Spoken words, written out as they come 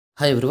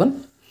Hi everyone.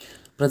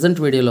 Present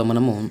వీడియోలో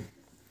మనము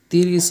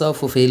theories of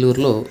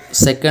ఫెయిల్యూర్లో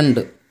second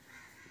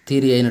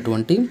theory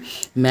అయినటువంటి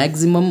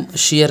మ్యాక్సిమం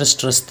షియర్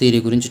స్ట్రెస్ థియరీ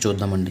గురించి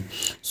చూద్దామండి.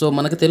 సో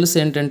మనకు తెలుసు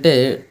ఏంటంటే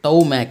టౌ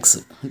మ్యాక్స్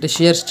అంటే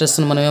షియర్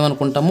స్ట్రెస్ని మనం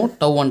ఏమనుకుంటాము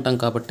టౌ అంటాం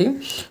కాబట్టి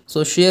సో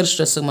షియర్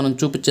స్ట్రెస్ మనం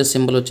చూపించే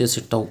సింబల్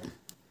వచ్చేసి టౌ.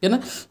 ఓకేనా.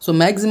 సో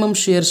మ్యాక్సిమం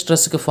షియర్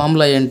స్ట్రెస్కి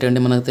ఫార్ములా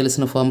ఏంటండి మనకు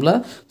తెలిసిన formula.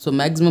 So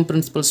maximum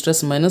principal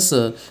stress minus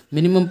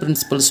minimum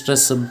principal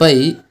stress by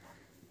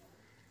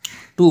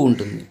 2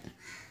 ఉంటుంది.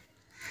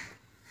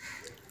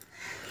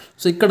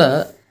 సో ఇక్కడ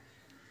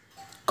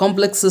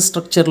కాంప్లెక్స్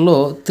స్ట్రక్చర్లో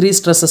 3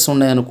 స్ట్రెస్సెస్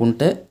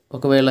ఉన్నాయనుకుంటే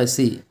ఒకవేళ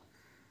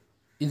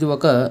ఇది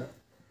ఒక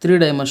 3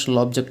 డైమెన్షనల్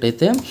ఆబ్జెక్ట్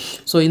అయితే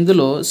సో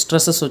ఇందులో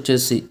స్ట్రెస్సెస్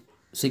వచ్చేసి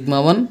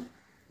σ1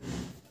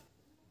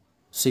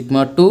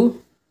 σ2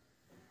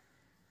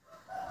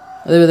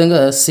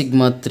 అదేవిధంగా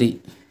σ3.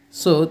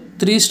 సో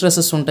 3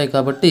 స్ట్రెస్సెస్ ఉంటాయి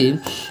కాబట్టి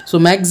సో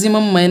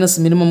మ్యాక్సిమం మైనస్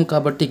మినిమం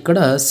కాబట్టి ఇక్కడ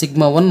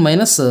σ1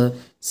 minus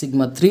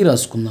σ3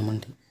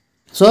 రాసుకుందామండి.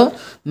 So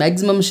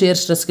maximum shear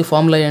స్ట్రెస్కి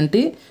formula ఏంటి?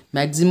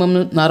 Maximum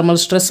normal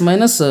stress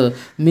minus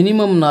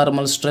minimum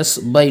normal stress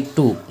by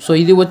 2. So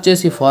ఇది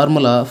వచ్చేసి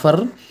formula for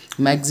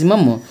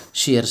maximum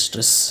shear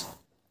stress.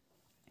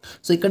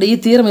 So ఇక్కడ ఈ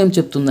థియరం ఏం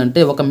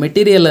చెప్తుందంటే ఒక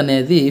మెటీరియల్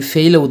అనేది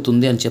ఫెయిల్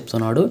అవుతుంది అని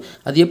చెప్తున్నాడు.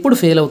 అది ఎప్పుడు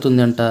ఫెయిల్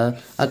అవుతుంది అంట?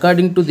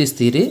 According to this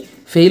theory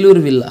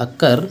failure will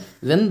అక్కర్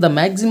when the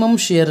maximum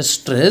shear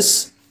stress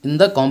in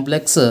the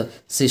complex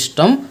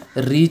system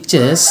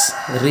reaches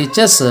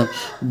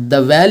the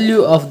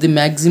value of the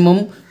maximum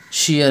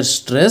shear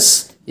stress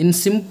in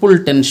simple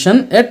tension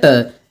at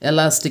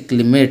elastic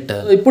limit.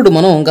 ఇప్పుడు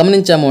మనం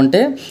గమనించాము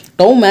అంటే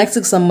టౌ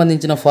మ్యాక్స్కి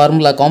సంబంధించిన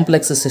formula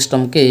complex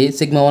సిస్టమ్కి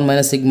σ1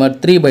 minus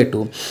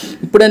σ3/2.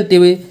 ఇప్పుడేంటి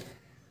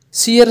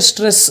shear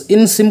stress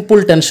in simple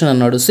tension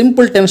అన్నాడు.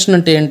 Simple tension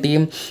అంటే ఏంటి?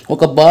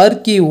 ఒక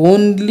బార్కి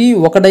ఓన్లీ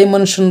ఒక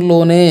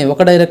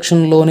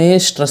డైరెక్షన్లోనే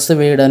స్ట్రెస్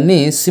వేయడాన్ని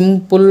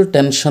సింపుల్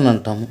టెన్షన్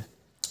అంటాము.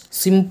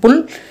 Simple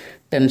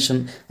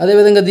tension.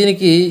 అదేవిధంగా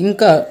దీనికి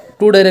ఇంకా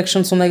 2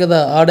 డైరెక్షన్స్ ఉన్నాయి కదా,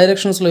 ఆ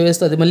డైరెక్షన్స్లో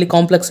వేస్తే అది మళ్ళీ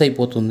కాంప్లెక్స్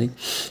అయిపోతుంది.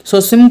 సో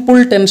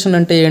సింపుల్ టెన్షన్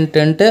అంటే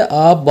ఏంటంటే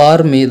ఆ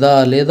బార్ మీద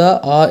లేదా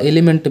ఆ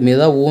ఎలిమెంట్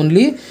మీద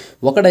ఓన్లీ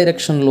ఒక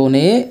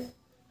డైరెక్షన్లోనే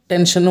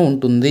టెన్షన్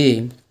ఉంటుంది.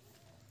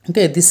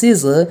 Okay, this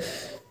is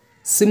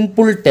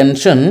simple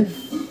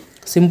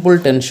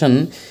tension.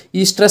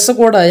 ఈ స్ట్రెస్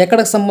కూడా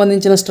ఎక్కడికి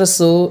సంబంధించిన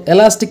స్ట్రెస్?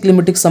 ఎలాస్టిక్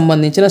లిమిట్కి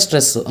సంబంధించిన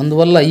స్ట్రెస్.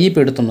 అందువల్ల ఈ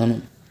పెడుతున్నాను.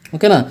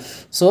 ఓకేనా.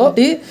 So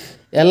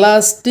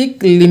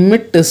elastic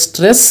limit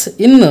stress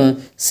in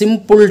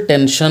simple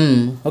tension.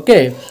 Okay,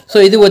 so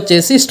ఇది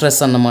వచ్చేసి స్ట్రెస్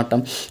అన్నమాట.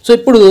 సో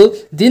ఇప్పుడు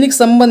దీనికి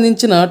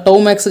సంబంధించిన టౌ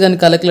మ్యాక్స్ కానీ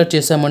క్యాలిక్యులేట్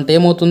చేసామంటే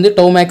ఏమవుతుంది?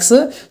 Tau max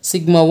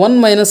σ1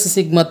 minus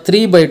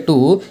σ3/2.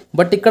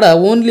 బట్ ఇక్కడ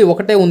ఓన్లీ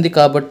ఒకటే ఉంది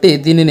కాబట్టి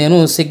దీన్ని నేను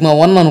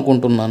σ1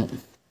 అనుకుంటున్నాను.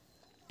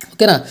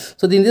 ఓకేనా.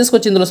 సో దీన్ని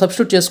తీసుకొచ్చి ఇందులో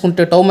సబ్స్టిట్యూట్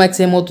చేసుకుంటే టౌ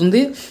మ్యాక్స్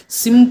ఏమవుతుంది?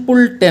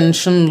 సింపుల్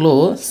టెన్షన్లో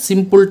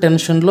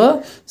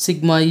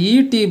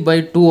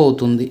σET/2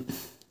 అవుతుంది.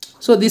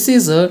 So this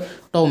is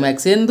tau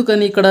max.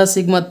 ఎందుకని ఇక్కడ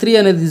σ3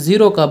 అనేది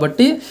 0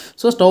 కాబట్టి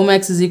so tau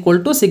max is equal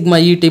to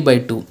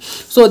σET/2.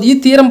 So ఈ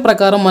థియరం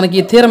ప్రకారం మనకి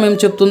ఈ థియరం ఏం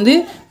చెప్తుంది?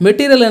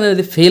 మెటీరియల్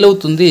అనేది ఫెయిల్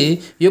అవుతుంది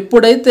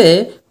ఎప్పుడైతే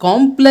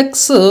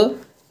కాంప్లెక్స్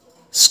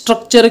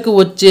స్ట్రక్చర్కి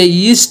వచ్చే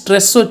ఈ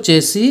స్ట్రెస్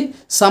వచ్చేసి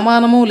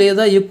సమానము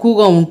లేదా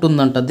ఎక్కువగా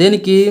ఉంటుందంట.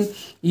 దేనికి?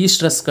 ఈ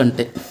స్ట్రెస్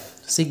కంటే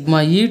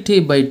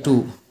σET/2.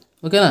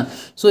 ఓకేనా.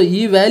 సో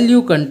ఈ వాల్యూ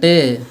కంటే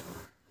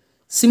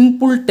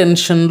సింపుల్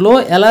టెన్షన్లో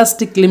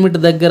ఎలాస్టిక్ లిమిట్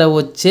దగ్గర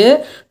వచ్చే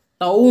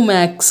టౌ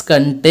మ్యాక్స్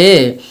కంటే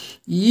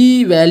ఈ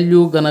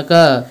వాల్యూ గనక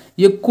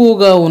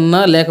ఎక్కువగా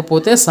ఉన్నా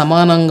లేకపోతే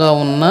సమానంగా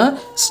ఉన్నా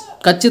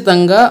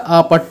ఖచ్చితంగా ఆ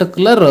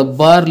పర్టికులర్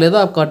బార్ లేదా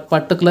ఆ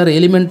పర్టికులర్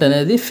ఎలిమెంట్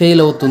అనేది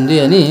ఫెయిల్ అవుతుంది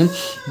అని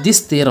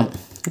this theorem.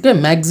 Okay,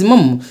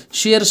 maximum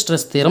shear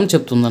stress theorem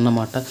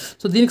చెప్తుందన్నమాట.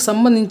 So దీనికి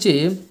సంబంధించి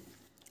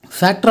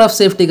ఫ్యాక్టర్ ఆఫ్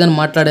సేఫ్టీ కానీ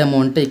మాట్లాడాము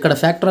అంటే ఇక్కడ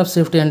ఫ్యాక్టర్ ఆఫ్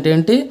సేఫ్టీ అంటే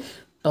ఏంటి?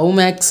 Tau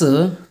max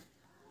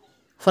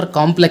for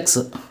complex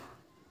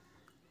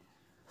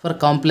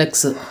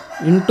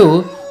into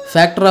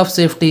factor of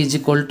safety is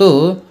equal to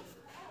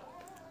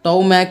tau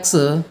max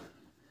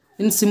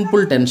in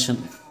simple tension.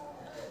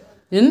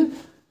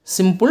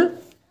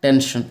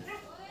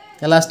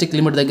 Elastic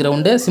limit దగ్గర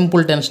ఉండే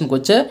సింపుల్ టెన్షన్కి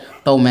వచ్చే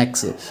టౌ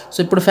మ్యాక్స్. సో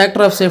ఇప్పుడు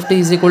factor of safety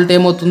is equal to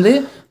ఏమవుతుంది?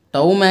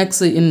 Tau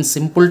max in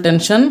simple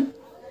tension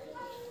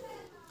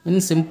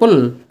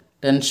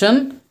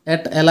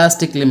at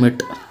elastic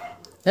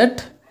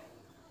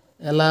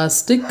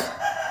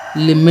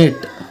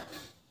limit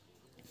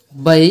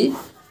by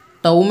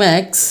tau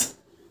max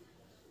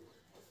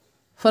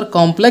for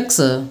complex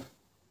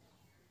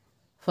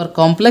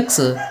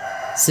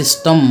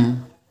system.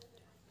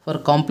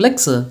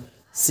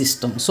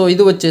 So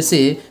ఇది వచ్చేసి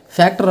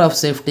factor of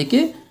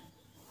సేఫ్టీకి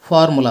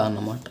formula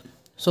అన్నమాట.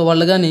 So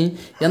వాళ్ళు కానీ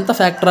ఎంత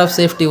ఫ్యాక్టర్ ఆఫ్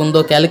సేఫ్టీ ఉందో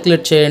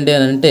క్యాలిక్యులేట్ చేయండి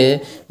అని అంటే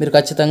మీరు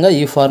ఖచ్చితంగా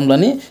ఈ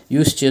ఫార్ములాని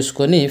యూస్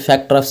చేసుకొని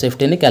ఫ్యాక్టర్ ఆఫ్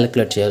సేఫ్టీని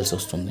క్యాలిక్యులేట్ చేయాల్సి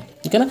వస్తుంది.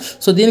 ఓకేనా.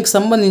 సో దీనికి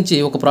సంబంధించి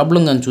ఒక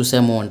ప్రాబ్లం కానీ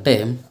చూసాము అంటే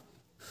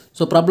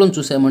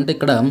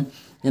ఇక్కడ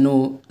నేను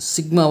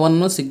σ1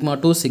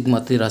 σ2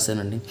 σ3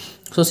 రాశానండి.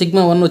 సో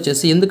σ1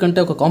 వచ్చేసి ఎందుకంటే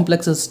ఒక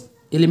కాంప్లెక్స్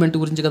ఎలిమెంట్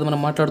గురించి కదా మనం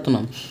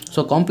మాట్లాడుతున్నాం. సో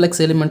కాంప్లెక్స్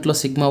ఎలిమెంట్లో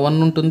సిగ్మా 1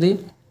 ఉంటుంది,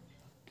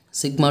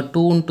 సిగ్మా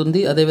 2 ఉంటుంది,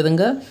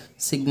 అదేవిధంగా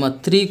సిగ్మా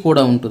 3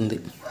 కూడా ఉంటుంది.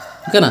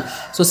 ఓకేనా.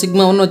 సో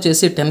సిగ్మా 1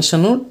 వచ్చేసి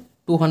టెన్షను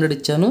 200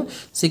 ఇచ్చాను,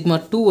 సిగ్మా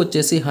 2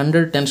 వచ్చేసి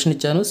 100 టెన్షన్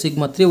ఇచ్చాను,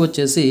 సిగ్మా 3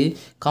 వచ్చేసి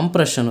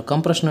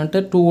కంప్రెషన్ అంటే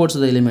టువర్డ్స్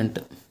ద ఎలిమెంట్,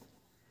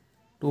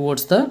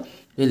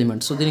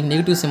 సో దీనికి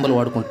నెగిటివ్ సింబల్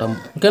వాడుకుంటాము.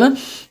 ఓకేనా.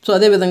 సో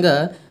అదేవిధంగా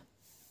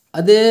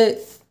అదే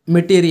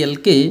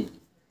మెటీరియల్కి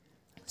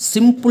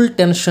సింపుల్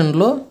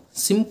టెన్షన్లో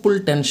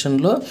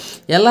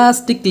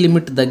ఎలాస్టిక్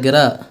లిమిట్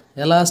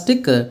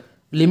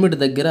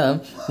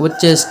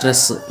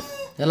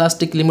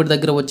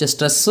దగ్గర వచ్చే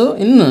stress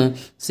in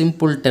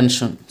simple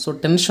tension. So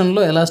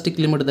టెన్షన్లో ఎలాస్టిక్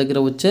లిమిట్ దగ్గర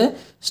వచ్చే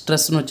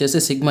స్ట్రెస్ను వచ్చేసి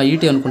సిగ్మా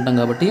ఈటీ అనుకుంటాం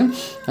కాబట్టి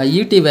ఆ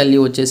ఈటీ వాల్యూ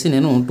వచ్చేసి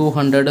నేను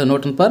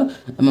 200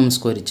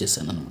 Nm²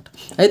 ఇచ్చేసాను అనమాట.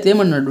 అయితే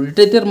ఏమన్నాడు,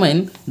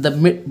 determine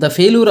the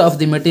failure of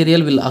the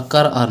material will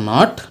అక్కర్ are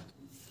not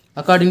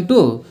according to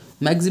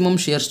maximum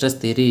shear stress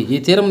theory. ఈ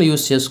థియరంని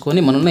యూస్ చేసుకొని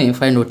మనల్ని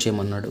ఫైండ్ అవుట్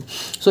చేయమన్నాడు.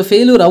 సో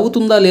ఫెయిల్యూర్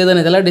అవుతుందా లేదా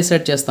అనేది ఎలా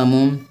డిసైడ్ చేస్తాము,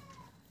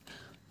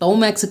 టౌ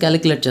మ్యాక్స్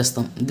క్యాలిక్యులేట్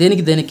చేస్తాం.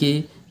 దేనికి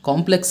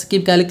కాంప్లెక్స్కి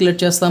క్యాలిక్యులేట్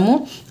చేస్తాము,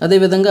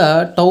 అదేవిధంగా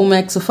tau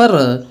max for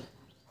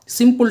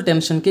simple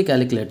టెన్షన్కి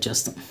calculate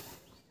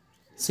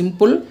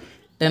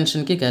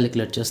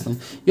చేస్తాం.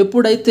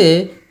 ఎప్పుడైతే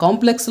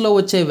కాంప్లెక్స్లో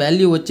వచ్చే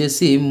వాల్యూ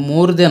వచ్చేసి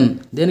మోర్ దెన్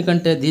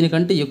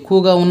దీనికంటే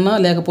ఎక్కువగా ఉన్నా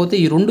లేకపోతే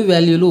ఈ రెండు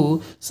వాల్యూలు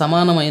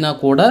సమానమైనా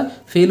కూడా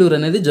ఫెయిల్యూర్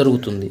అనేది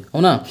జరుగుతుంది.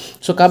 అవునా.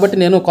 సో కాబట్టి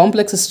నేను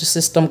కాంప్లెక్స్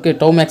సిస్టమ్కి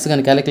టౌ మ్యాక్స్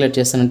కానీ క్యాలిక్యులేట్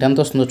చేస్తానంటే ఎంత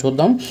వస్తుందో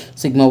చూద్దాం.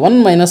 Sigma 1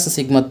 minus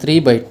sigma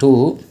 3/2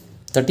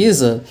 that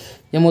is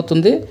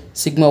ఏమవుతుంది,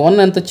 సిగ్మా 1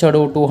 ఎంత ఇచ్చాడు,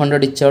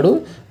 200 ఇచ్చాడు,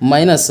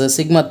 మైనస్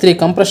సిగ్మా 3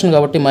 కంప్రెషన్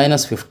కాబట్టి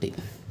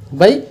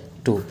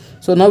 -50/2.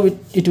 So now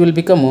it will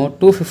become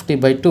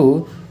 250/2,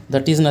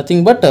 that is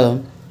nothing but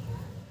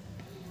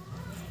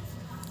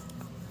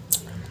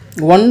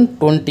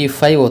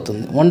 125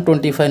 అవుతుంది,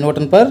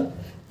 125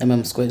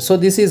 Nm². So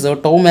this is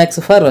tau max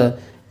for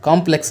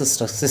complex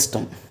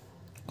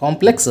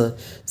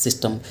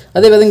system.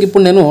 అదేవిధంగా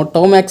ఇప్పుడు నేను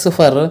tau max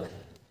for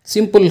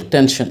simple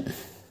tension.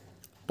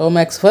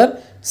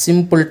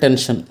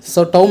 So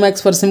tau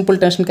max for simple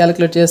tension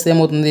calculate చేస్తే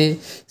ఏమవుతుంది,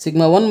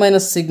 sigma 1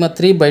 minus sigma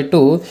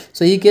 3/2.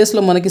 So ఈ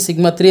కేసులో మనకి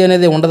sigma 3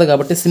 అనేది ఉండదు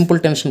కాబట్టి సింపుల్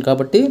టెన్షన్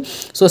కాబట్టి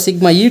సో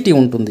సిగ్మా ఈటీ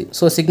ఉంటుంది.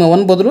 సో సిగ్మా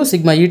 1 బదులు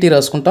సిగ్మా ఈటీ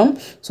రాసుకుంటాం.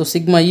 సో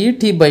సిగ్మా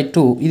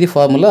ఈటీ/2 ఇది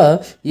ఫార్ములా.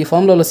 ఈ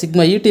ఫార్ములాలో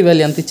సిగ్మా ఈటీ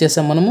వాల్యూ ఎంత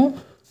ఇచ్చేసాం మనము,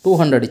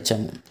 200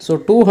 ఇచ్చాము. So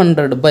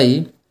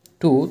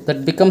 200/2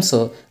 that becomes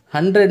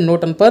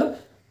 100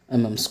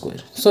 Nm².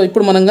 So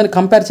ఇప్పుడు మనం కానీ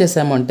కంపేర్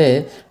చేసామంటే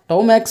tau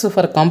max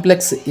for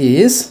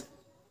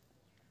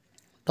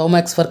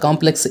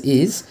complex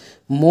is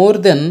more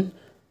than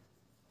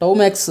tau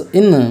max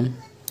in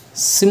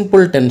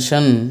simple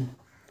tension.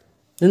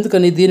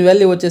 ఎందుకని, దీని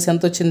వాల్యూ వచ్చేసి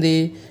ఎంత వచ్చింది,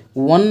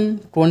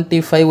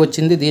 125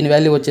 వచ్చింది, దీని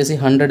వాల్యూ వచ్చేసి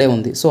 100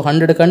 ఉంది. సో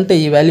 100 కంటే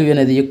ఈ వాల్యూ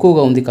అనేది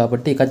ఎక్కువగా ఉంది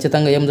కాబట్టి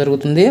ఖచ్చితంగా ఏం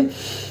జరుగుతుంది,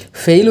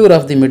 ఫెయిల్యూర్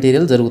ఆఫ్ ది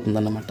మెటీరియల్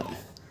జరుగుతుందన్నమాట.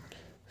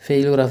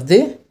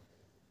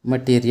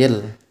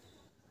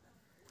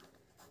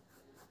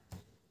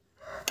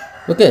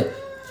 ఓకే,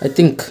 ఐ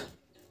థింక్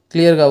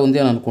క్లియర్గా ఉంది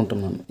అని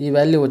అనుకుంటున్నాను. ఈ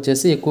వాల్యూ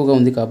వచ్చేసి ఎక్కువగా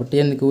ఉంది కాబట్టి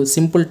ఎందుకు,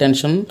 సింపుల్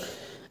టెన్షన్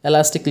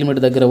ఎలాస్టిక్ లిమిట్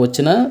దగ్గర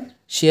వచ్చిన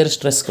షియర్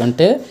స్ట్రెస్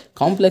కంటే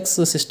కాంప్లెక్స్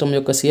సిస్టమ్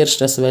యొక్క షియర్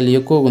స్ట్రెస్ వాల్యూ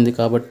ఎక్కువగా ఉంది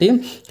కాబట్టి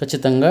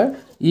ఖచ్చితంగా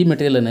ఈ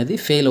మెటీరియల్ అనేది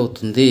ఫెయిల్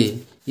అవుతుంది.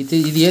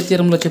 ఇది ఏ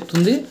థియరంలో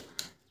చెప్తుంది,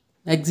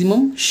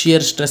 మ్యాక్సిమం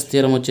షియర్ స్ట్రెస్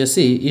థియరం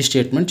వచ్చేసి ఈ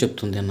స్టేట్మెంట్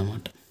చెప్తుంది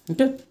అన్నమాట.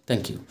 Okay,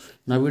 thank you.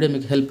 నా వీడియో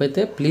మీకు హెల్ప్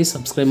అయితే ప్లీజ్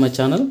సబ్స్క్రైబ్ మై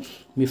ఛానల్,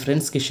 మీ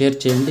ఫ్రెండ్స్కి షేర్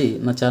చేయండి,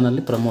 నా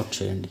ఛానల్ని ప్రమోట్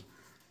చేయండి.